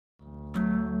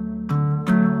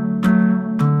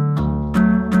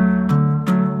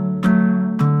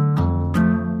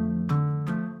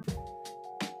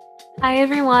Hi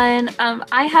everyone.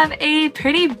 I have a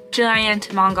pretty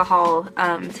giant manga haul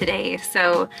today,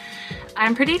 so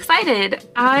I'm pretty excited.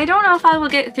 I don't know if I will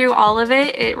get through all of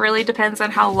it. It really depends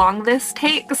on how long this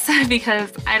takes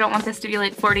because I don't want this to be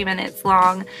like 40 minutes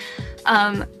long.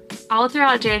 All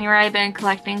throughout January I've been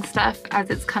collecting stuff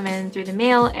as it's come in through the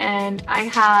mail, and I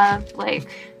have like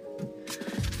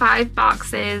 5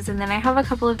 boxes and then I have a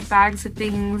couple of bags of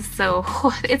things, so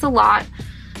it's a lot.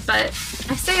 But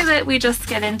I say that we just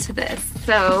get into this.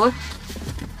 So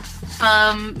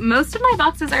most of my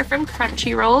boxes are from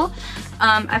Crunchyroll.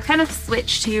 I've kind of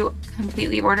switched to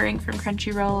completely ordering from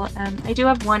Crunchyroll. I do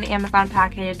have one Amazon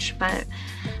package, but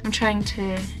I'm trying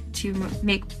to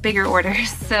make bigger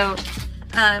orders. So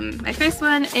my first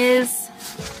one is,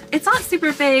 it's not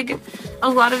super big. A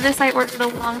lot of this I ordered a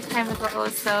long time ago,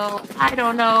 so I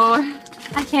don't know.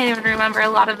 I can't even remember a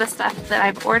lot of the stuff that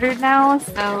I've ordered now,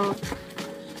 so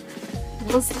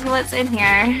we'll see what's in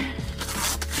here.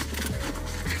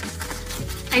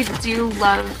 I do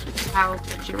love how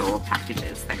Crunchyroll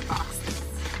packages their boxes.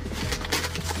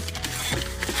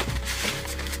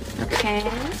 Okay.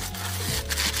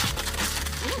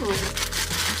 Ooh.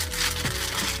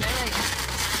 Very nice.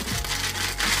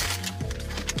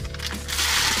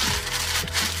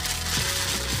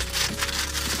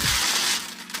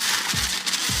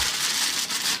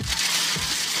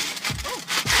 Oh,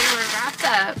 they were wrapped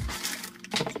up.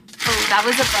 Oh, that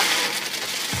was a bubble.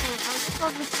 Oh,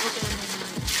 I'll just open it.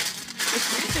 It's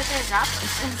weird that they're wrapped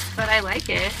like this, but I like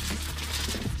it.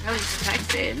 It's really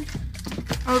protected.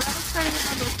 Oh, that was part of the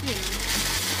bubble too.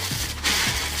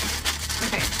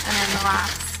 Okay, and then the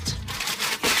last.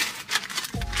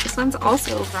 This one's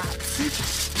also wrapped.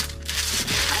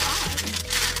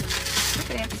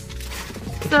 Okay.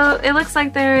 So it looks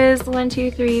like there is 1,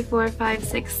 2, 3, 4, 5,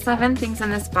 6, 7 things in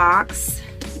this box.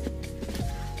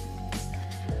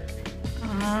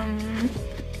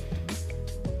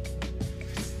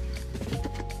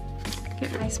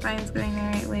 Get my spines going the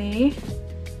right way.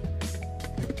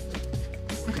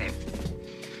 Okay.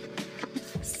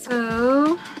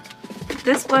 So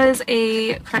this was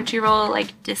a Crunchyroll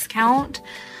like discount,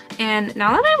 and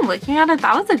now that I'm looking at it,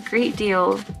 that was a great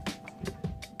deal.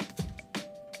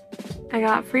 I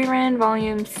got Free Run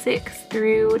volume 6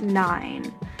 through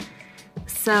 9.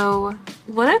 So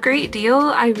what a great deal.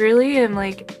 I really am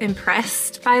like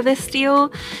impressed by this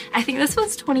deal. I think this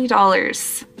was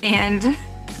 $20 and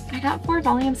I got 4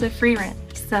 volumes of Free Run,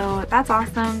 so that's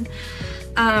awesome.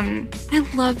 I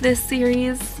love this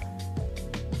series.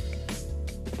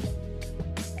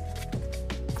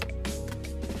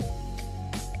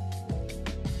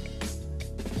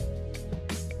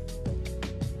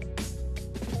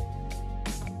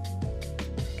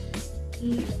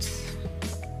 Eat.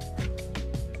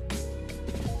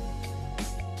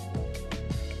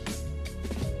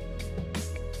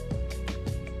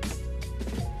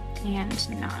 And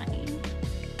 9.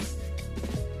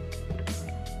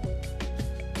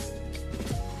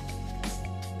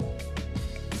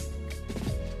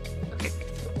 Okay,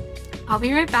 I'll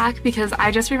be right back because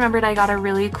I just remembered I got a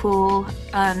really cool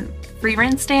Free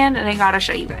Run stand and I gotta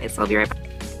show you guys. I'll be right back.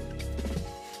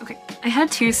 Okay, I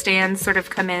had 2 stands sort of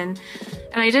come in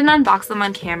and I didn't unbox them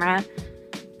on camera,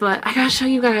 but I gotta show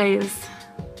you guys.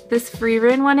 This Free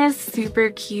Run one is super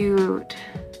cute.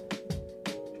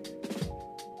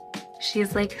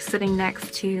 She's like sitting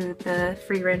next to the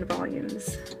Free Run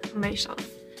volumes on my shelf.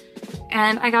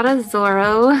 And I got a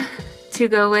Zoro to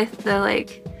go with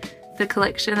the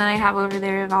collection that I have over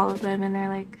there of all of them in their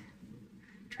like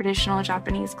traditional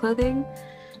Japanese clothing.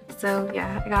 So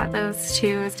yeah, I got those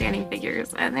 2 standing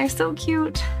figures and they're so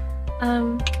cute.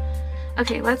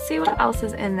 Okay, let's see what else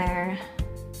is in there.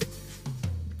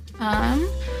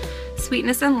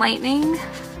 Sweetness and Lightning,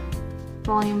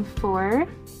 volume 4.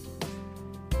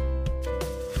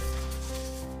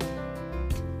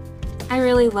 I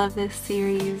really love this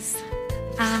series.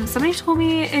 Somebody told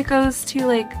me it goes to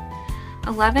like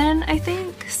 11, I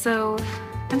think, so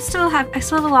I still have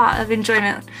a lot of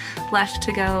enjoyment left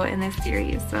to go in this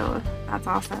series, so that's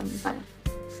awesome. But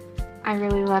I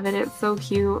really love it. It's so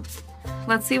cute.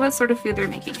 Let's see what sort of food they're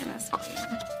making in this volume.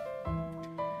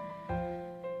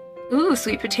 Ooh,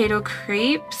 sweet potato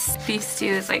crepes. Beef stew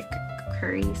is like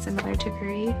curry, similar to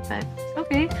curry, but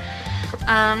okay.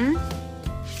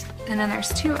 And then there's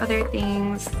 2 other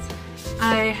things.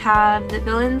 I have the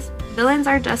Villains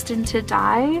Are Destined to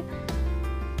Die,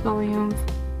 volume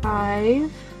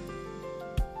 5.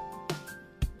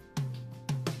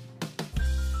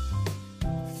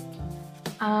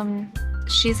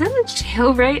 she's in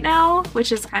jail right now,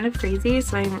 which is kind of crazy,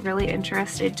 so I'm really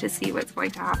interested to see what's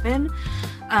going to happen.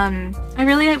 I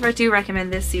really do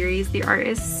recommend this series. The art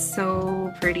is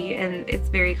so pretty and it's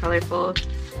very colorful.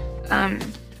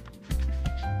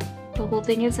 The whole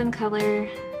thing is in color,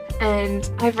 and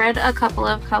I've read a couple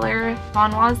of color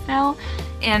manhwas now,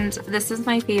 and this is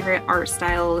my favorite art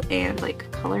style and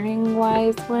like coloring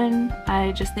wise one.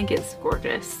 I just think it's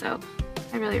gorgeous, so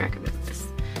I really recommend this.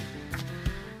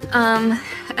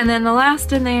 And then the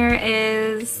last in there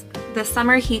is The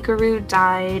Summer Hikaru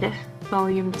Died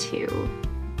Volume 2.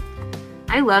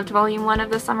 I loved Volume 1 of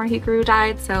The Summer Hikaru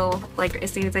Died, so like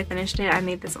as soon as I finished it, I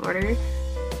made this order,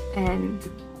 and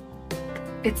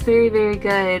it's very, very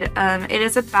good. It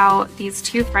is about these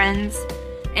two friends,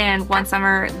 and one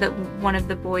summer one of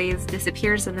the boys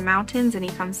disappears in the mountains, and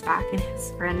he comes back and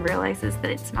his friend realizes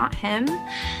that it's not him.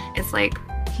 It's like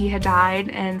he had died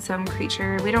and some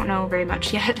creature, we don't know very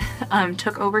much yet,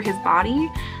 took over his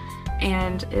body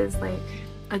and is like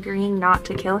agreeing not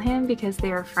to kill him because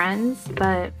they are friends,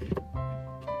 but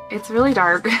it's really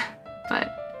dark,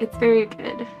 but it's very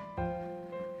good.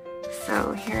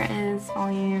 So here is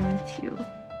volume 2.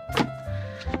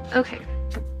 Okay,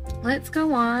 let's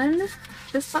go on.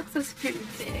 This box is pretty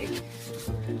big.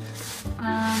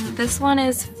 This one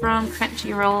is from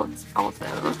Crunchyroll also.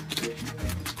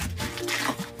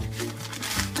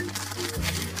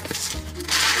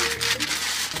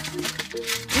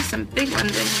 There's some big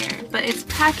ones in here, but it's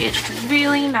packaged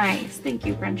really nice. Thank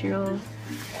you, Crunchyroll.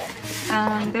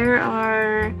 There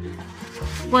are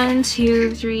 1,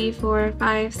 2, 3, 4,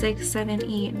 5, 6, 7,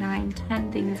 8, 9,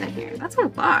 10 things in here. That's a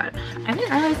lot. I didn't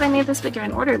realize I made this figure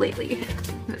in order lately.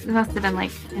 It must have been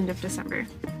like end of December.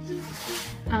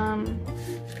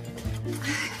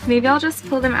 Maybe I'll just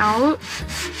pull them out.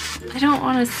 I don't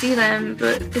want to see them,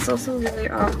 but it's also really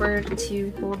awkward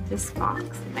to hold this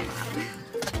box in my lap.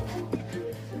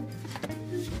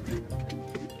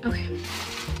 Okay.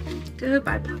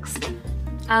 Goodbye, box.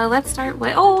 Let's start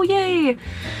with, oh yay!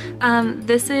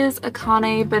 This is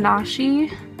Akane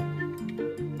Banashi,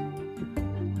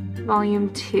 Volume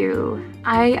 2.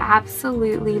 I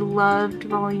absolutely loved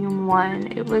Volume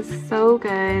 1. It was so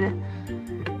good.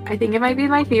 I think it might be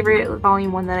my favorite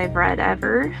Volume 1 that I've read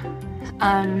ever.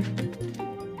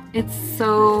 It's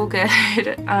so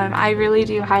good. I really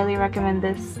do highly recommend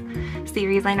this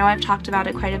series. I know I've talked about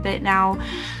it quite a bit now,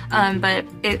 but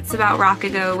it's about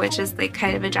Rakugo, which is like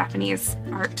kind of a Japanese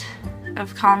art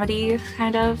of comedy,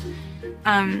 kind of.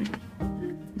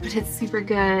 But it's super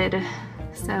good,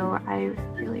 so I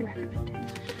really recommend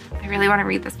it. I really want to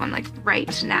read this one like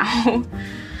right now.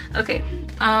 Okay,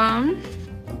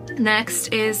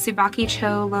 next is Tsubaki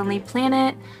Cho Lonely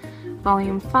Planet,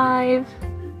 Volume 5.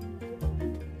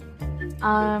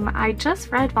 I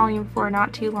just read Volume 4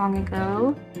 not too long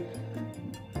ago,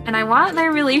 and I want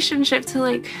their relationship to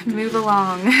like move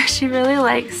along. She really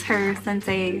likes her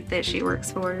sensei that she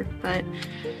works for, but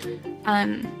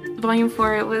Volume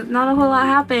 4, it was not a whole lot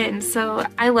happened. So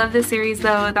I love this series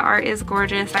though. The art is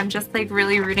gorgeous. I'm just like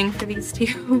really rooting for these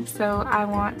two, so I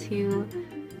want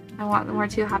more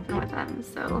to happen with them.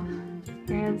 So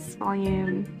here's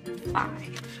Volume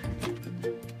 5.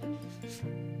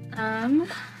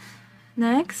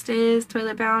 Next is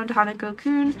Toilet Bound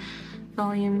Hanako-kun,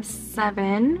 Volume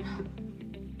 7.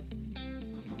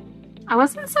 I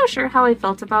wasn't so sure how I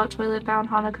felt about Toilet Bound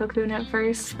Hanako-kun at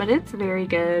first, but it's very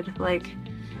good. Like,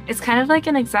 it's kind of like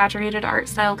an exaggerated art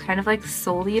style, kind of like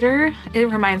Soul Eater. It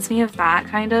reminds me of that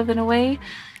kind of in a way,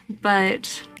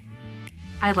 but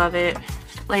I love it.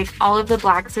 Like, all of the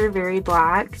blacks are very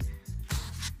black,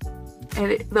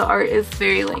 and the art is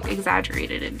very like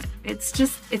exaggerated, and it's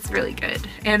really good.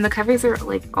 And the covers are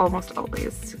like almost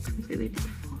always completely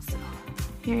beautiful. So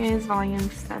here is Volume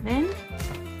 7.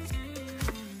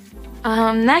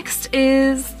 Next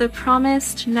is The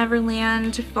Promised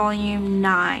Neverland Volume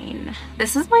 9.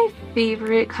 This is my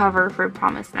favorite cover for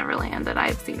Promised Neverland that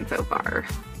I've seen so far,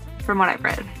 from what I've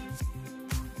read.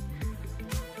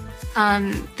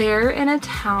 They're in a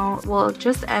town, well,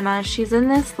 just Emma, she's in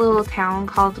this little town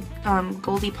called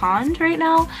Goldie Pond right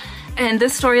now, and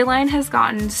this storyline has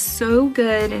gotten so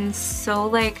good and so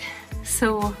there's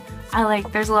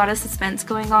a lot of suspense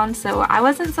going on, so I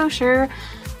wasn't so sure.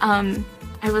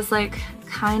 I was like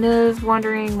kind of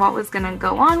wondering what was gonna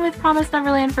go on with Promised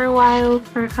Neverland for a while,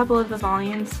 for a couple of the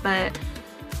volumes, but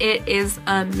it is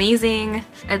amazing.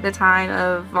 At the time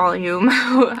of Volume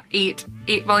 8,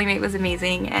 Volume 8 was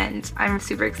amazing, and I'm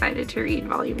super excited to read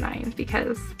Volume 9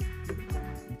 because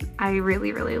I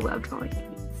really, really loved Volume 8.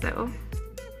 So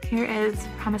here is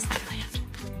Promised Neverland.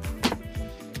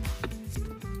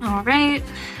 Alright,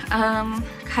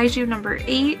 Kaiju number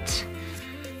 8.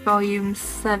 volume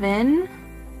 7.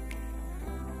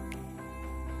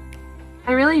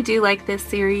 I really do like this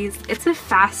series. It's a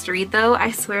fast read though.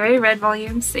 I swear I read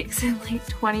volume 6 in like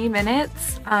 20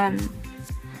 minutes.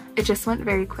 It just went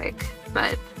very quick,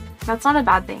 but that's not a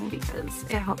bad thing because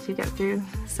it helps you get through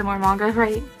some more manga,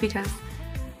 right? Because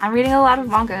I'm reading a lot of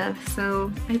manga,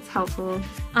 so it's helpful.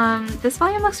 This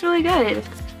volume looks really good.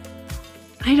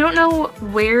 I don't know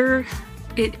where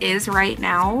it is right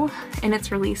now in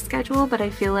its release schedule, but I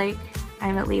feel like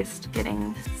I'm at least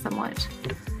getting somewhat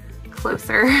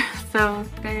closer. So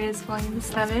there is volume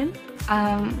 7.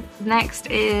 Next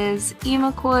is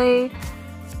Imakoi,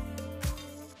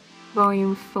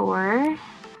 volume 4.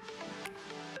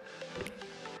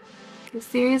 The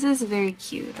series is very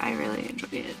cute. I really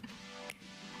enjoy it.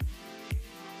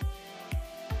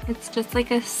 It's just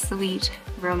like a sweet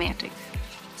romantic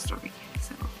story,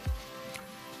 so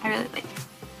I really like it.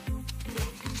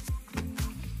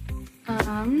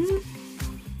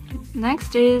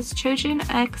 Next is Chojin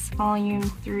X volume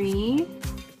 3.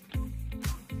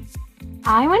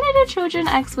 I went into Chojin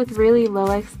X with really low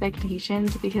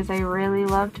expectations because I really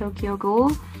love Tokyo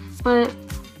Ghoul, but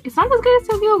it's not as good as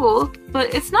Tokyo Ghoul,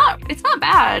 but it's not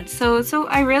bad. So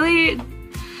I really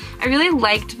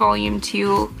liked volume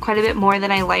 2 quite a bit more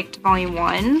than I liked volume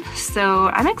 1. So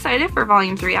I'm excited for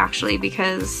volume 3 actually,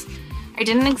 because I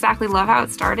didn't exactly love how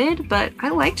it started, but I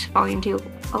liked volume 2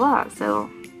 a lot. So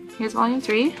here's volume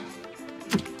 3.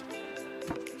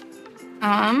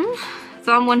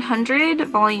 Zom 100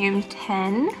 volume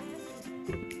 10.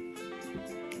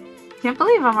 Can't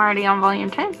believe I'm already on volume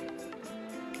 10.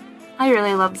 I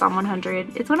really love Zom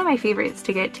 100. It's one of my favorites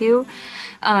to get to,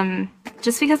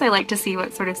 just because I like to see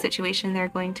what sort of situation they're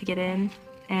going to get in,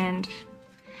 and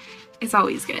it's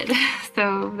always good.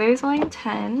 So there's volume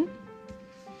 10.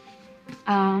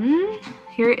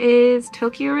 Here is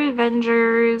Tokyo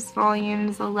Revengers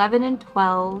volumes 11 and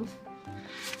 12.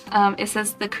 It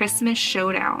says The Christmas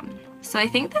Showdown. So I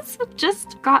think this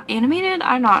just got animated,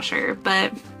 I'm not sure,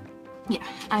 but yeah,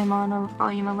 I'm on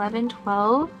volume 11,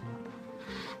 12.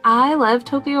 I love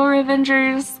Tokyo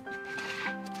Revengers.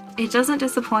 It doesn't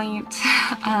disappoint.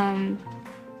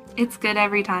 It's good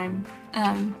every time.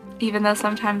 Even though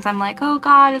sometimes I'm like, oh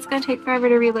god, it's gonna take forever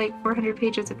to read like 400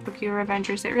 pages of Tokyo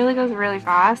Revengers. It really goes really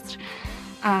fast.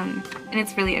 And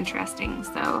it's really interesting.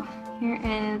 So here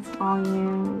is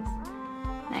volumes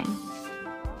 9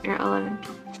 or 11.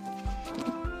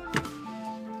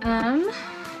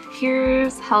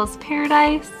 Here's Hell's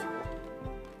Paradise,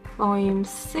 volume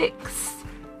 6.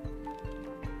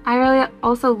 I really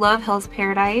also love Hell's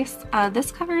Paradise.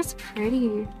 This cover is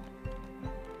pretty.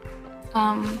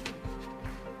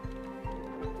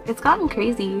 It's gotten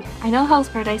crazy. I know Hell's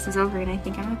Paradise is over and I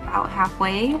think I'm about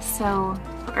halfway, so,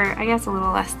 or I guess a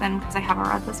little less than because I haven't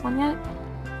read this one yet,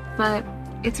 but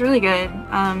it's really good.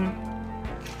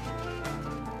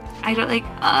 I don't like,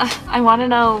 I want to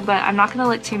know, but I'm not gonna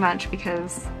look too much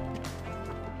because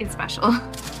it's special.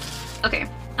 Okay,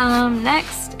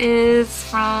 next is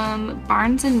from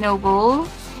Barnes & Noble.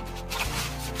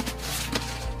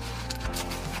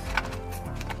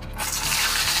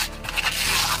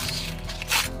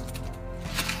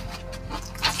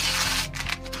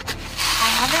 I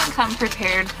haven't come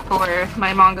prepared for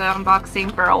my manga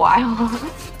unboxing for a while.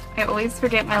 I always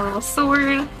forget my little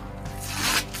sword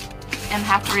and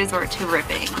have to resort to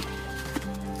ripping.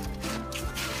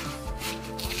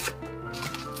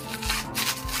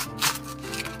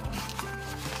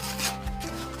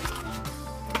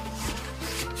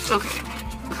 Okay,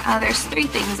 there's 3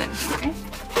 things in here.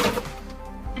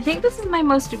 I think this is my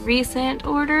most recent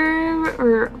order,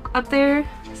 or up there,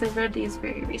 because I've read these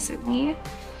very recently.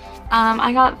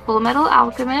 I got Full Metal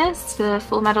Alchemist, the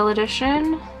Full Metal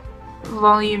Edition,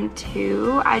 volume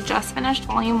 2. I just finished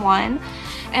volume 1.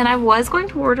 And I was going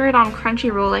to order it on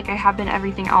Crunchyroll like I have been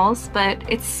everything else, but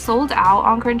it's sold out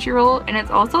on Crunchyroll and it's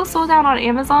also sold out on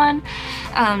Amazon.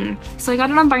 So I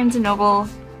got it on Barnes & Noble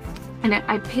and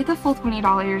I paid the full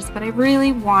 $20, but I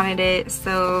really wanted it.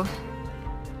 So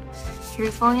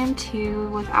here's volume 2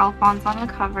 with Alphonse on the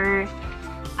cover.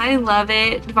 I love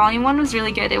it. Volume 1 was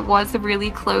really good. It was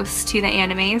really close to the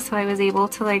anime, so I was able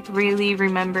to like really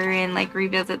remember and like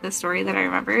revisit the story that I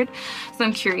remembered. So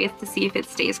I'm curious to see if it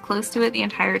stays close to it the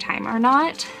entire time or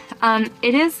not.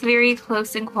 It is very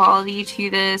close in quality to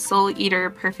the Soul Eater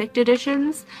Perfect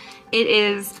editions. It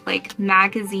is like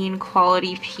magazine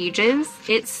quality pages.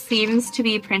 It seems to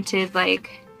be printed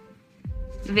like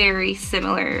very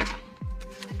similar.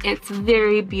 It's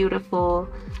very beautiful.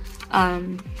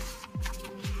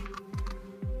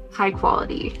 High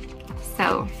quality.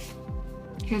 So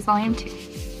here's volume 2.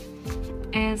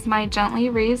 Is My Gently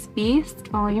Raised Beast,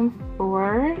 volume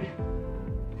 4.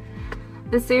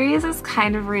 The series is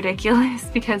kind of ridiculous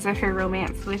because of her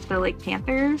romance with the like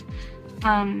panther,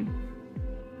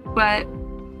 but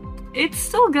it's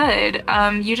still good.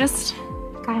 You just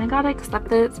kind of gotta accept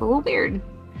that it's a little weird,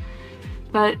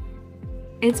 but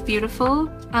it's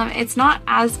beautiful. It's not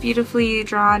as beautifully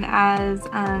drawn as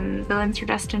Villains Are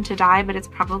Destined to Die, but it's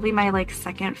probably my like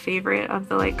second favorite of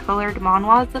the like colored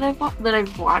manhwas that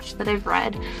I've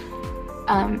read.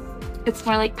 It's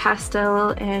more like pastel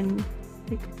and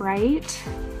like bright,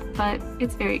 but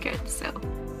it's very good. So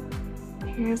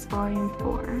here's volume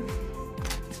 4.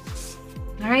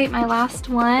 All right, my last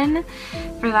one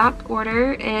for that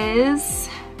order is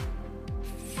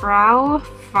Frau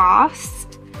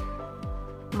Faust,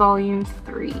 volume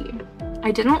 3. I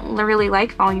didn't really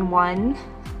like volume 1,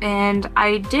 and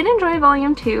I did enjoy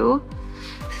volume 2,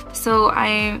 so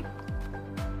I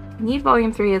need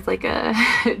volume 3 as like a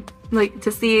like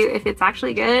to see if it's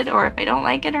actually good or if I don't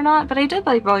like it or not, but I did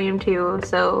like volume 2,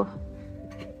 so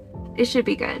it should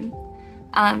be good.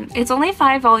 It's only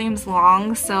 5 volumes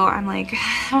long, so I'm like,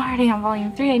 I'm already on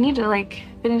volume 3. I need to like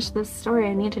finish this story.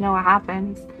 I need to know what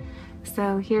happens.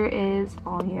 So here is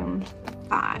volume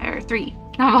 5 or 3,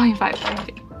 not volume 5, volume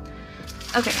 3.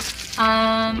 Okay,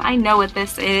 I know what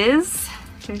this is.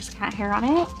 There's cat hair on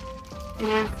it. It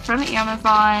is from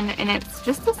Amazon, and it's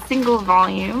just a single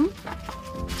volume.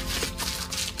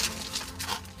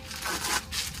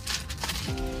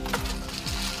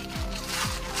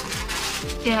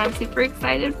 And I'm super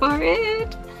excited for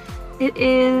it. It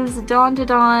is Dawn to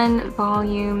Dawn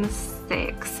volume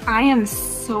 6. I am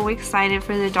so excited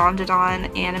for the Dawn to Dawn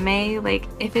anime. Like,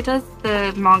 if it does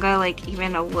the manga like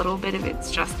even a little bit of its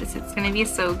justice, it's gonna be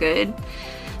so good.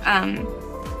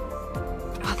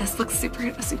 Oh, this looks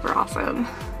super awesome.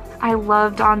 I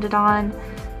love Dawn to Dawn.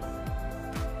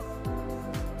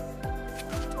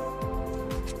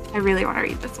 I really want to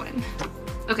read this one.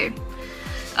 Okay.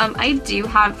 I do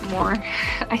have more.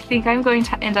 I think I'm going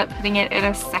to end up putting it in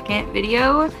a second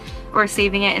video or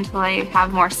saving it until I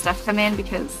have more stuff come in,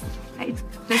 because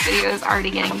this video is already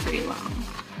getting pretty long.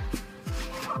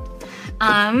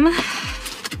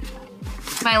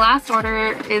 My last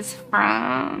order is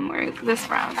from, where is this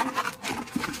from?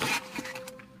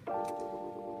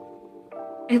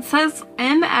 It says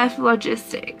MF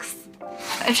Logistics.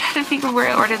 I'm trying to think of where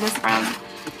I ordered this from.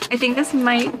 I think this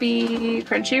might be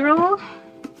Crunchyroll.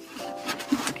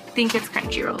 I think it's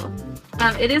Crunchyroll.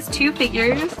 It is 2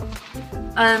 figures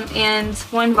and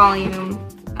 1 volume,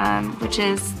 which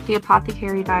is The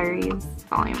Apothecary Diaries,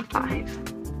 volume 5.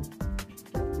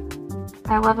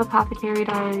 I love Apothecary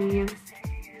Diaries.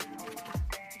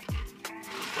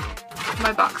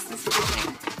 My box is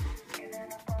opening.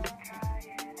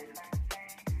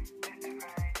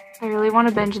 I really want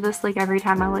to binge this like every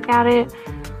time I look at it,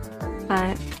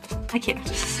 but I can't.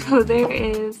 So there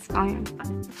is volume 5.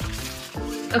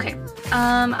 Okay,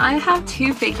 I have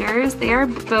 2 figures. They are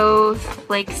both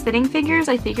like sitting figures.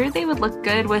 I figured they would look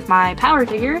good with my power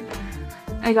figure.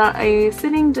 I got a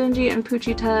sitting Denji and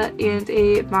Puchita and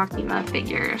a Makima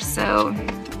figure. So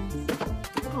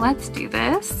let's do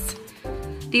this.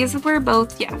 These were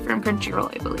both, yeah, from Crunchyroll,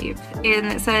 I believe. And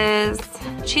it says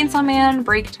Chainsaw Man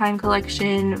Break Time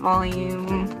Collection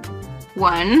Volume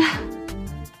 1.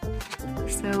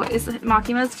 So is it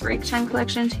Makima's Break Time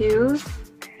Collection too?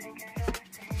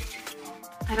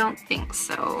 I don't think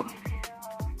so.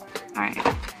 Alright.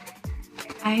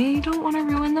 I don't want to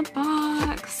ruin the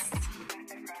box.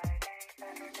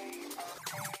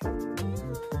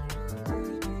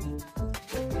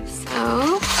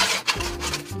 So,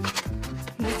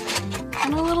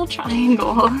 and a little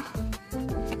triangle.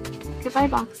 Goodbye,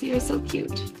 Boxy, you're so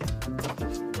cute.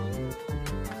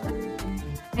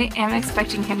 I am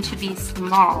expecting him to be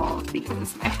small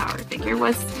because my power figure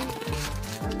was small.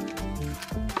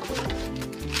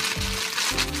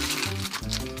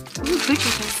 Ooh,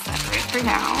 Puchita's separate for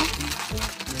now.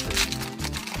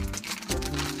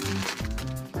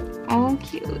 Oh,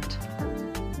 cute.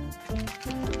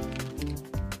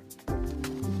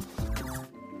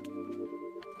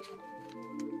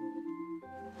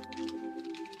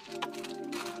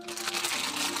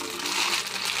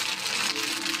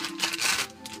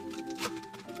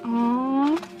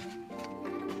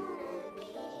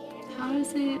 How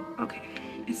is it? Okay,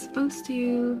 it's supposed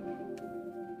to.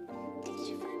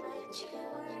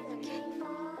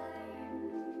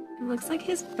 It looks like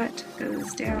his butt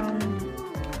goes down.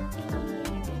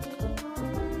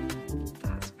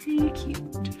 That's pretty cute.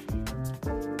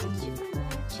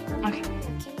 Okay.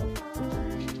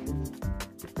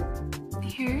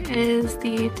 Here is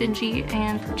the Denji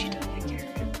and Puchita figure.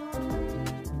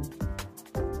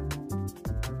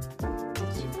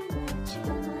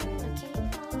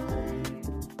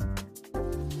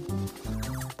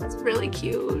 really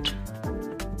cute.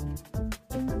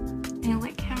 I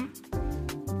like him.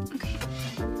 Okay.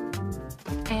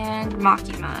 And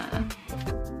Makima.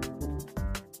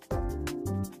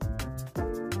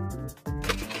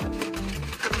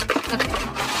 Okay.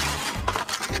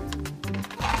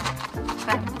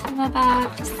 Back to my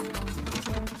box.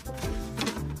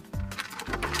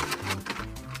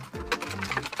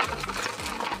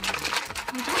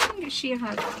 I don't think she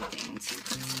has anything to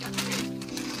put together.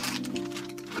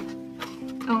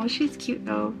 Oh, she's cute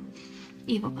though.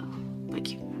 Evil though, but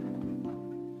cute.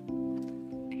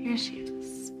 Here she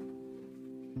is.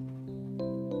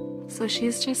 So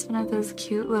she's just one of those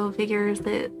cute little figures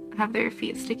that have their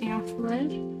feet sticking off the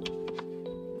ledge.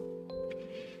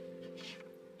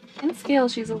 In scale,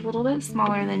 she's a little bit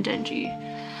smaller than Genji.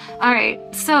 Alright,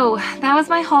 so that was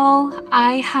my haul.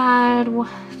 I had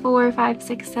 4, 5,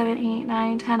 6, 7, 8,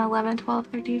 9, 10, 11, 12,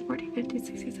 13, 14, 15,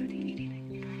 16, 17, 18,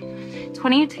 19,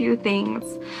 22 things.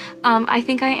 I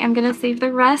think I am gonna save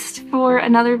the rest for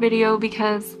another video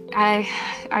because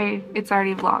it's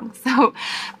already long. So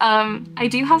I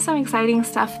do have some exciting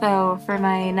stuff though for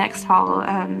my next haul.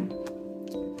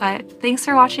 But thanks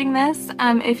for watching this.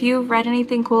 If you've read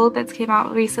anything cool that's came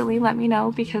out recently, let me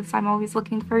know because I'm always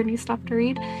looking for new stuff to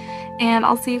read. And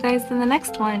I'll see you guys in the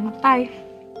next one. Bye!